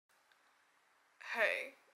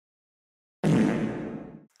Hey.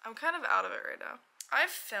 I'm kind of out of it right now. I've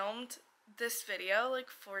filmed this video like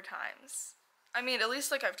 4 times. I mean, at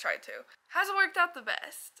least like I've tried to. Hasn't worked out the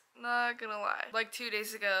best, not gonna lie. Like 2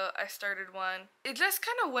 days ago, I started one. It just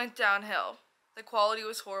kind of went downhill. The quality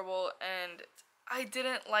was horrible and I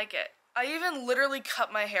didn't like it. I even literally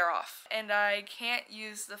cut my hair off and I can't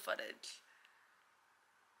use the footage.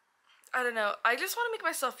 I don't know. I just want to make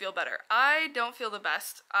myself feel better. I don't feel the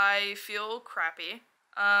best. I feel crappy.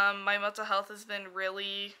 My mental health has been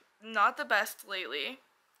really not the best lately.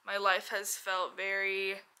 My life has felt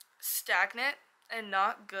very stagnant and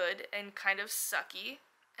not good and kind of sucky.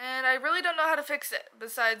 And I really don't know how to fix it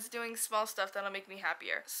besides doing small stuff that'll make me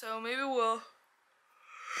happier. So maybe we'll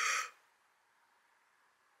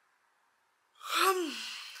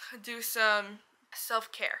do some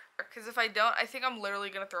self-care. Because if I don't, I think I'm literally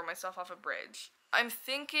gonna throw myself off a bridge. I'm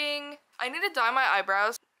thinking I need to dye my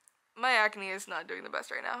eyebrows. My acne is not doing the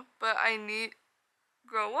best right now, but I need...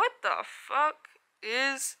 Girl, what the fuck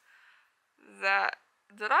is that?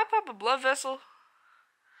 Did I pop a blood vessel?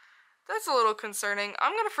 That's a little concerning.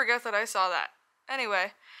 I'm gonna forget that I saw that.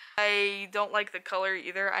 Anyway, I don't like the color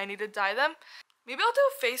either. I need to dye them. Maybe I'll do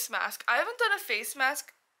a face mask. I haven't done a face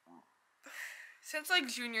mask since like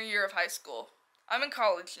junior year of high school. I'm in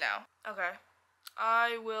college now. Okay.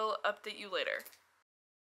 I will update you later.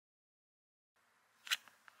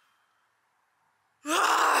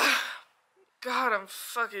 God, I'm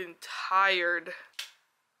fucking tired.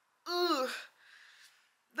 Ugh.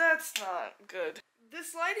 That's not good.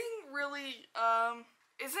 This lighting really,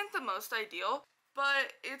 isn't the most ideal,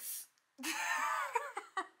 but it's...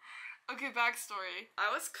 Okay, backstory.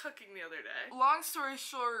 I was cooking the other day. Long story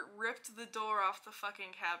short, ripped the door off the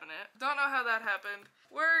fucking cabinet. Don't know how that happened.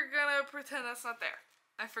 We're gonna pretend that's not there.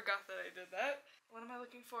 I forgot that I did that. What am I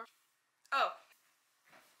looking for? Oh.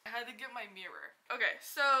 I had to get my mirror. Okay,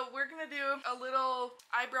 so we're gonna do a little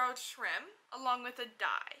eyebrow trim along with a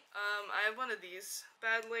dye. I have one of these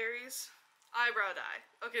Bad Larry's eyebrow dye.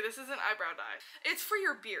 Okay, this isn't eyebrow dye. It's for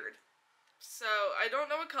your beard. So I don't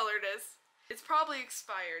know what color it is. It's probably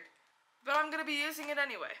expired, but I'm gonna be using it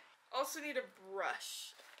anyway. Also need a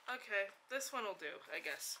brush. Okay, this one will do, I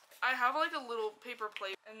guess. I have like a little paper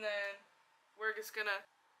plate and then we're just gonna,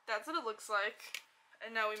 that's what it looks like. And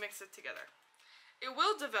now we mix it together. It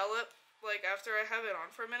will develop, like, after I have it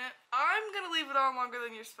on for a minute. I'm gonna leave it on longer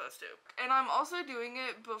than you're supposed to. And I'm also doing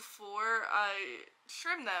it before I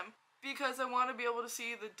trim them because I want to be able to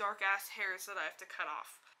see the dark-ass hairs that I have to cut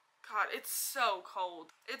off. God, it's so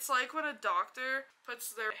cold. It's like when a doctor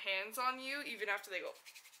puts their hands on you even after they go,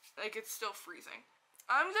 like, it's still freezing.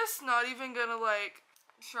 I'm just not even gonna, like,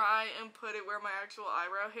 try and put it where my actual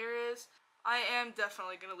eyebrow hair is. I am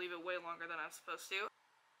definitely gonna leave it way longer than I'm supposed to.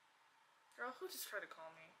 Girl, who just tried to call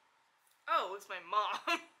me? Oh, it's my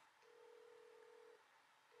mom.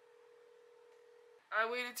 I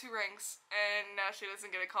waited 2 rings, and now she doesn't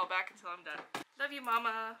get a call back until I'm done. Love you,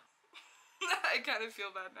 mama. I kind of feel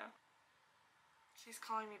bad now. She's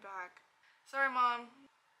calling me back. Sorry, mom.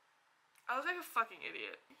 I look like a fucking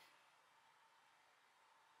idiot.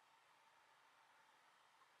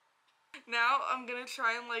 Now I'm gonna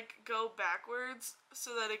try and like go backwards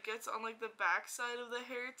so that it gets on like the back side of the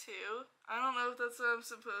hair too. I don't know if that's what I'm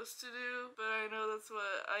supposed to do, but I know that's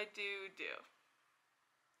what I do. Did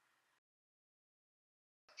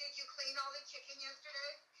you clean all the chicken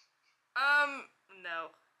yesterday?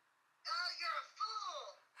 No. Oh, you're a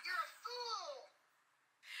fool! You're a fool!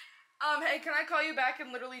 Hey, can I call you back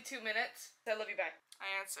in literally 2 minutes? I love you back. I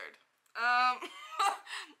answered. I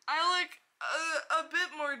look a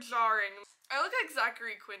bit more jarring. I look like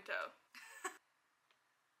Zachary Quinto.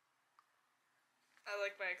 I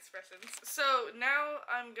like my expressions. So now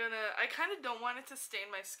I'm gonna, I kind of don't want it to stain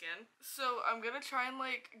my skin. So I'm gonna try and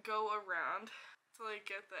like go around to like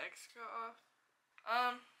get the extra off.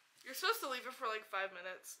 You're supposed to leave it for like 5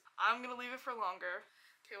 minutes. I'm gonna leave it for longer.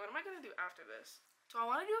 Okay, what am I gonna do after this? Do I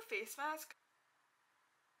want to do a face mask?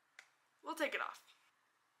 We'll take it off.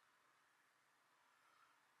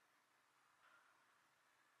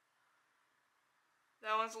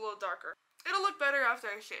 That one's a little darker. It'll look better after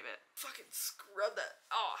I shave it. Fucking scrub that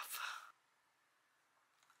off.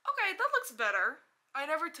 Okay, that looks better. I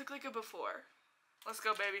never took like a before. Let's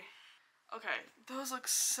go, baby. Okay, those look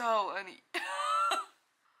so uneven.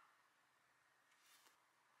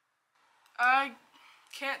 I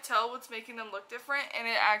can't tell what's making them look different, and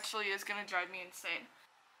it actually is gonna drive me insane.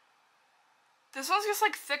 This one's just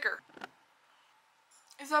like thicker.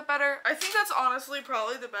 Is that better? I think that's honestly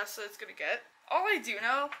probably the best that it's gonna get. All I do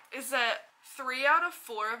know is that 3 out of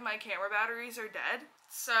 4 of my camera batteries are dead.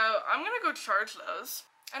 So I'm gonna go charge those.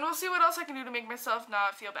 And we'll see what else I can do to make myself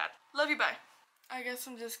not feel bad. Love you, bye. I guess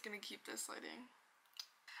I'm just gonna keep this lighting.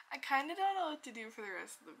 I kinda don't know what to do for the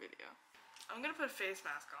rest of the video. I'm gonna put a face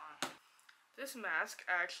mask on. This mask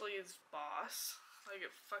actually is boss. Like,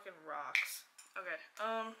 it fucking rocks. Okay,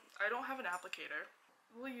 I don't have an applicator.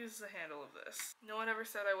 We'll use the handle of this. No one ever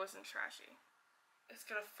said I wasn't trashy. It's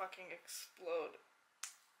gonna fucking explode.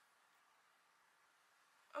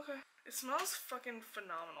 Okay. It smells fucking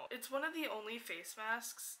phenomenal. It's one of the only face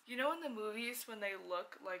masks, you know, in the movies when they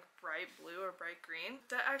look like bright blue or bright green?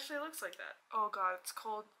 That actually looks like that. Oh god, it's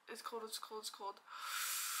cold. It's cold, it's cold, it's cold.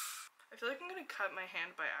 I feel like I'm gonna cut my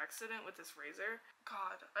hand by accident with this razor.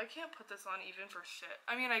 God, I can't put this on even for shit.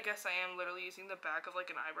 I mean, I guess I am literally using the back of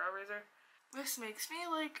like an eyebrow razor. This makes me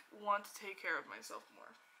like want to take care of myself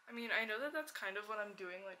more. I mean, I know that that's kind of what I'm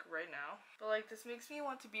doing like right now, but like this makes me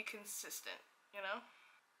want to be consistent, you know?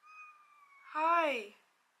 Hi!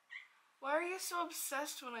 Why are you so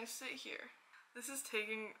obsessed when I sit here? This is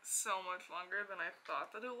taking so much longer than I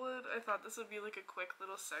thought that it would. I thought this would be like a quick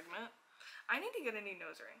little segment. I need to get a new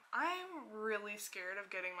nose ring. I'm really scared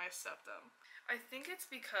of getting my septum. I think it's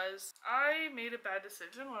because I made a bad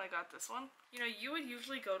decision when I got this one. You know, you would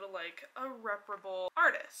usually go to like a reputable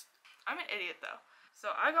artist. I'm an idiot though.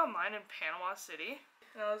 So I got mine in Panama City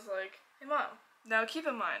and I was like, hey mom. Now keep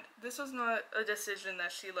in mind, this was not a decision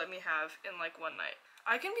that she let me have in like one night.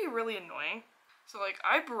 I can be really annoying. So like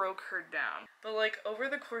I broke her down, but like over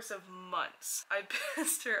the course of months, I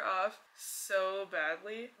pissed her off so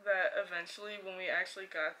badly that eventually when we actually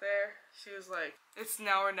got there, she was like, it's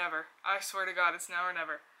now or never. I swear to God, it's now or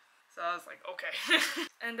never. So I was like, okay.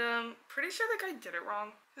 And pretty sure the guy did it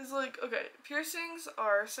wrong. Cause like, okay, piercings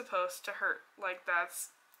are supposed to hurt. Like that's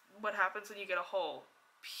what happens when you get a hole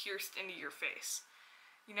pierced into your face.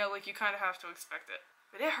 You know, like you kind of have to expect it.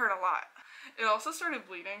 But it hurt a lot. It also started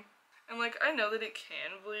bleeding. And like, I know that it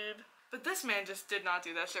can bleed, but this man just did not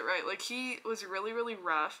do that shit right. Like, he was really, really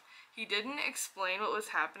rough. He didn't explain what was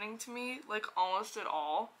happening to me, like, almost at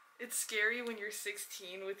all. It's scary when you're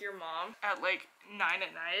 16 with your mom at like 9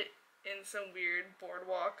 at night in some weird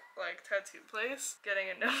boardwalk, like, tattoo place, getting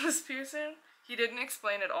a nose piercing. He didn't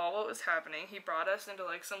explain at all what was happening. He brought us into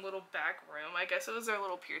like some little back room. I guess it was their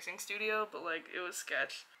little piercing studio, but like it was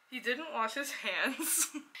sketch. He didn't wash his hands.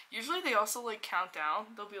 Usually they also like count down.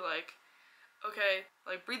 They'll be like, okay,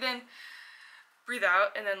 like breathe in, breathe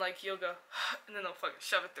out, and then like you'll go, and then they'll fucking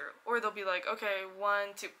shove it through. Or they'll be like, okay, 1,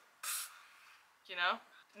 2, you know?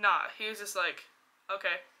 Nah, he was just like,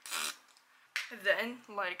 okay. And then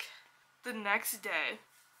like the next day,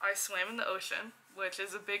 I swam in the ocean, which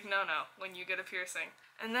is a big no-no when you get a piercing.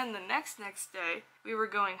 And then the next day, we were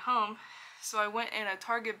going home, so I went in a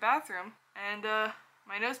Target bathroom, and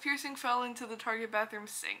my nose piercing fell into the Target bathroom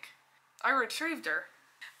sink. I retrieved her,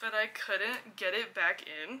 but I couldn't get it back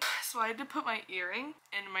in, so I had to put my earring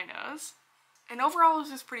in my nose. And overall, it was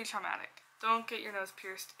just pretty traumatic. Don't get your nose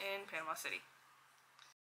pierced in Panama City.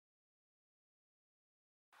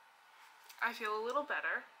 I feel a little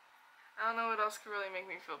better. I don't know what else could really make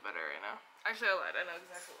me feel better right now. Actually, I lied. I know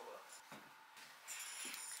exactly what will.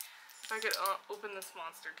 If I could open this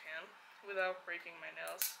monster can without breaking my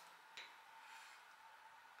nails.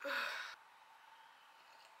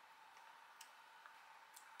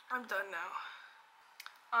 I'm done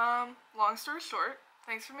now. Long story short,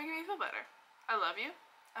 thanks for making me feel better. I love you.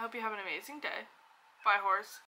 I hope you have an amazing day. Bye, horse.